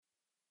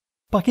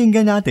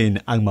Pakinggan natin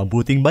ang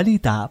mabuting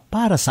balita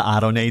para sa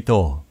araw na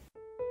ito.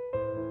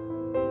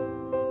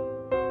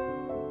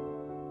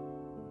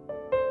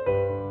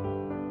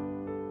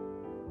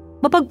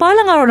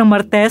 Mapagpalang araw ng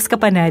Martes,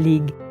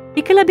 kapanalig.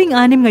 16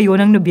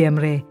 ngayon ng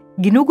Nobyembre.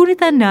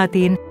 Ginugunitan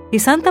natin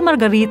si Santa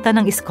Margarita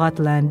ng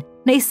Scotland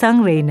na isang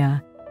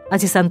reyna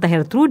at si Santa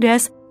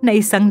Gertrudes na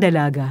isang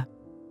dalaga.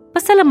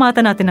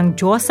 Pasalamatan natin ang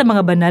Diyos sa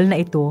mga banal na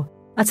ito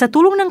at sa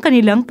tulong ng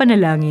kanilang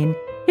panalangin,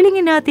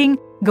 hilingin nating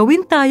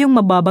gawin tayong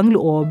mababang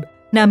loob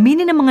na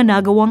aminin ang mga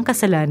nagawang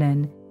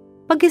kasalanan,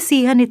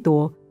 pag-isihan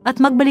ito at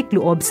magbalik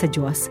loob sa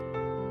Diyos.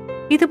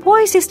 Ito po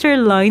ay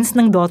Sister Lines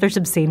ng Daughters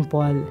of St.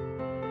 Paul.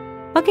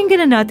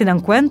 Pakinggan natin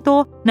ang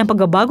kwento ng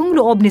pagbabagong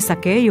loob ni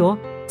Sakeo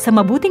sa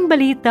mabuting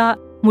balita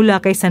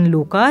mula kay San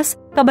Lucas,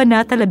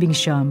 Kabanata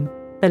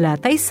 11,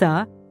 talata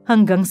 1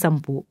 hanggang 10.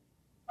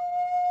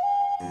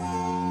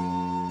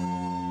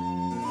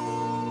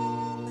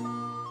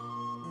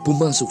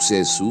 Pumasok si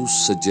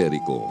Jesus sa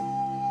Jericho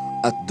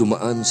at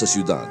dumaan sa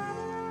siyudad,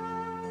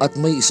 at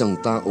may isang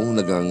taong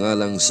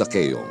nagangalang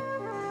Sakeo.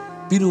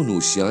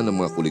 Pinuno siya ng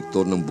mga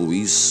kolektor ng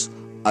buwis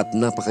at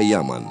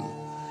napakayaman.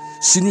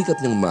 Sinikap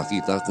niyang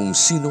makita kung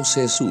sino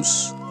si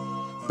Jesus,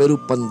 pero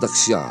pandak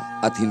siya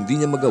at hindi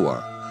niya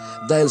magawa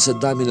dahil sa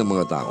dami ng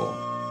mga tao.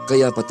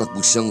 Kaya patakbo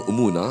siyang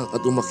umuna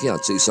at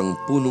umakyat sa isang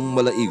punong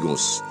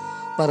malaigos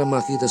para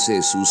makita si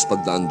Jesus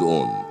pagdaan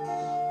doon.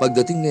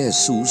 Pagdating ni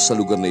Jesus sa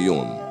lugar na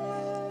iyon,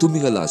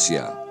 tumingala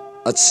siya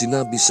at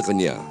sinabi sa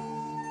kanya,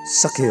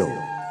 Sakeo,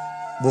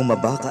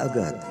 bumaba ka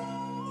agad.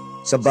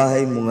 Sa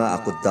bahay mo nga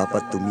ako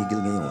dapat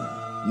tumigil ngayon.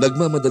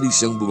 Nagmamadali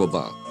siyang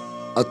bumaba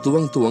at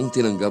tuwang-tuwang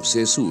tinanggap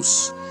si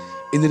Jesus.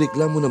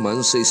 Inireklamo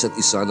naman sa isa't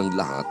isa ng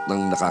lahat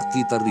ng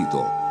nakakita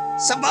rito.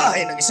 Sa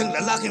bahay ng isang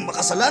lalaking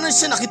makasalanan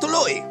siya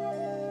nakituloy.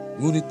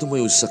 Ngunit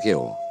tumayo si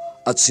Sakeo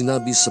at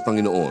sinabi sa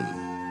Panginoon,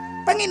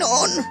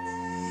 Panginoon,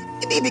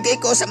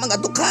 ibibigay ko sa mga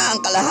dukha ang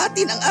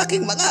kalahati ng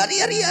aking mga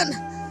ari-arian.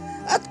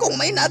 At kung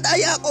may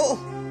nadaya ko,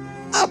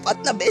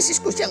 4 na beses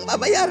ko siyang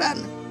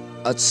babayaran.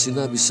 At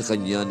sinabi sa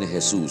kanya ni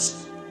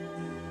Jesus,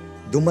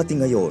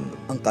 Dumating ngayon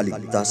ang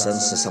kaligtasan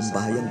sa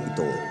sambahayan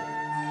ito,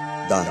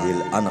 dahil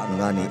anak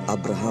nga ni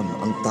Abraham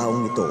ang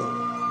taong ito.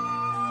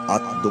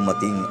 At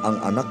dumating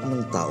ang anak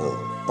ng tao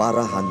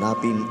para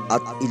hanapin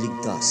at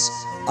iligtas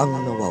ang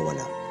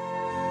nawawala.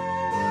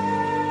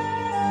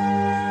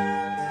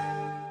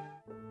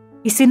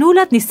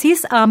 Isinulat ni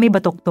Sis Ami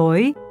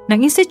Batoktoy ng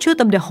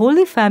Institute of the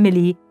Holy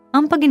Family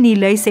ang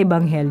paginilay sa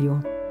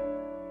Ebanghelyo.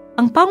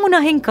 Ang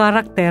pangunahing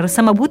karakter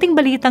sa mabuting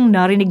balitang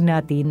narinig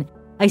natin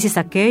ay si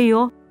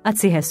Sakeo at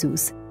si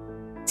Jesus.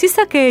 Si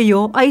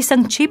Sakeo ay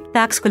isang chief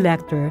tax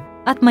collector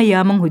at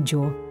mayamang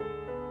Hudyo.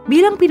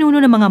 Bilang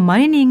pinuno ng mga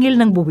maniningil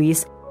ng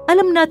buwis,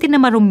 alam natin na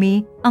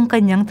marumi ang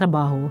kanyang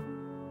trabaho.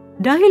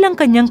 Dahil ang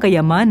kanyang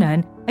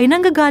kayamanan ay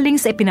nanggagaling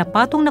sa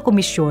ipinapatong na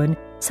komisyon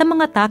sa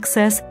mga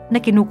taxes na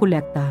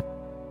kinukolekta.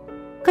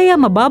 Kaya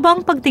mababa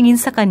ang pagtingin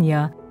sa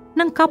kanya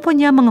ng kapwa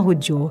niya mga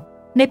Hudyo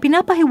na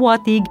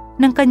ipinapahiwatig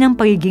ng kanyang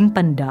pagiging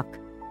pandak.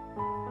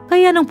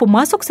 Kaya nang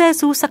pumasok si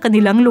Jesus sa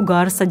kanilang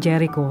lugar sa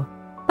Jericho,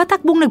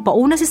 patakbong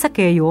nagpauna si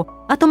Sakeo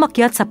at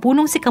umakyat sa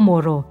punong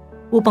sikamoro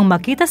upang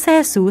makita si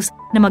Jesus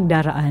na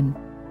magdaraan.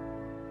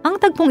 Ang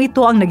tagpong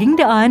ito ang naging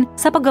daan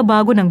sa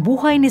pagbabago ng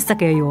buhay ni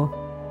Sakeo.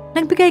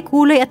 Nagbigay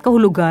kulay at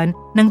kahulugan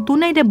ng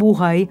tunay na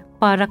buhay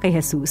para kay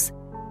Jesus.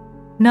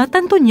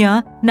 Natanto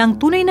niya na ang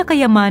tunay na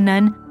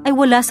kayamanan ay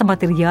wala sa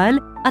material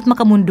at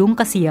makamundong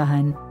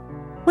kasiyahan.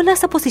 Wala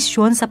sa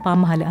posisyon sa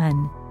pamahalaan.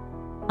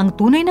 Ang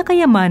tunay na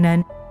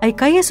kayamanan ay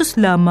kay Jesus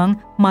lamang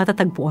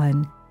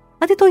matatagpuan.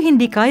 At ito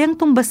hindi kayang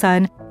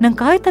tumbasan ng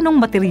kahit anong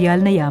material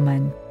na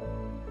yaman.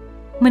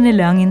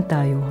 Manalangin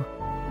tayo.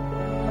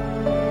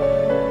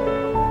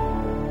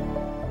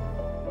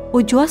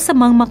 O Diyos sa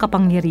mga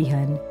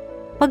makapangyarihan,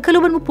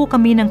 pagkalooban mo po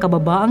kami ng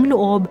kababaang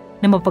loob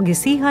na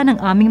mapag-isihan ang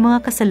aming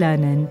mga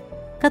kasalanan,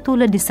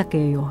 katulad ni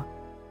Sakeo.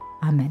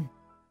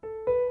 Amen.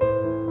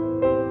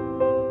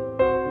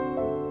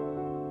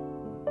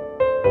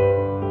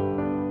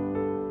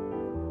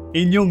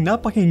 Inyong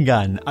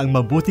napakinggan ang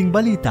mabuting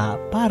balita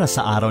para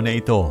sa araw na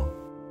ito.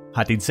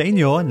 Hatid sa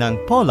inyo ng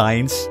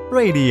Paulines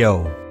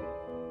Radio.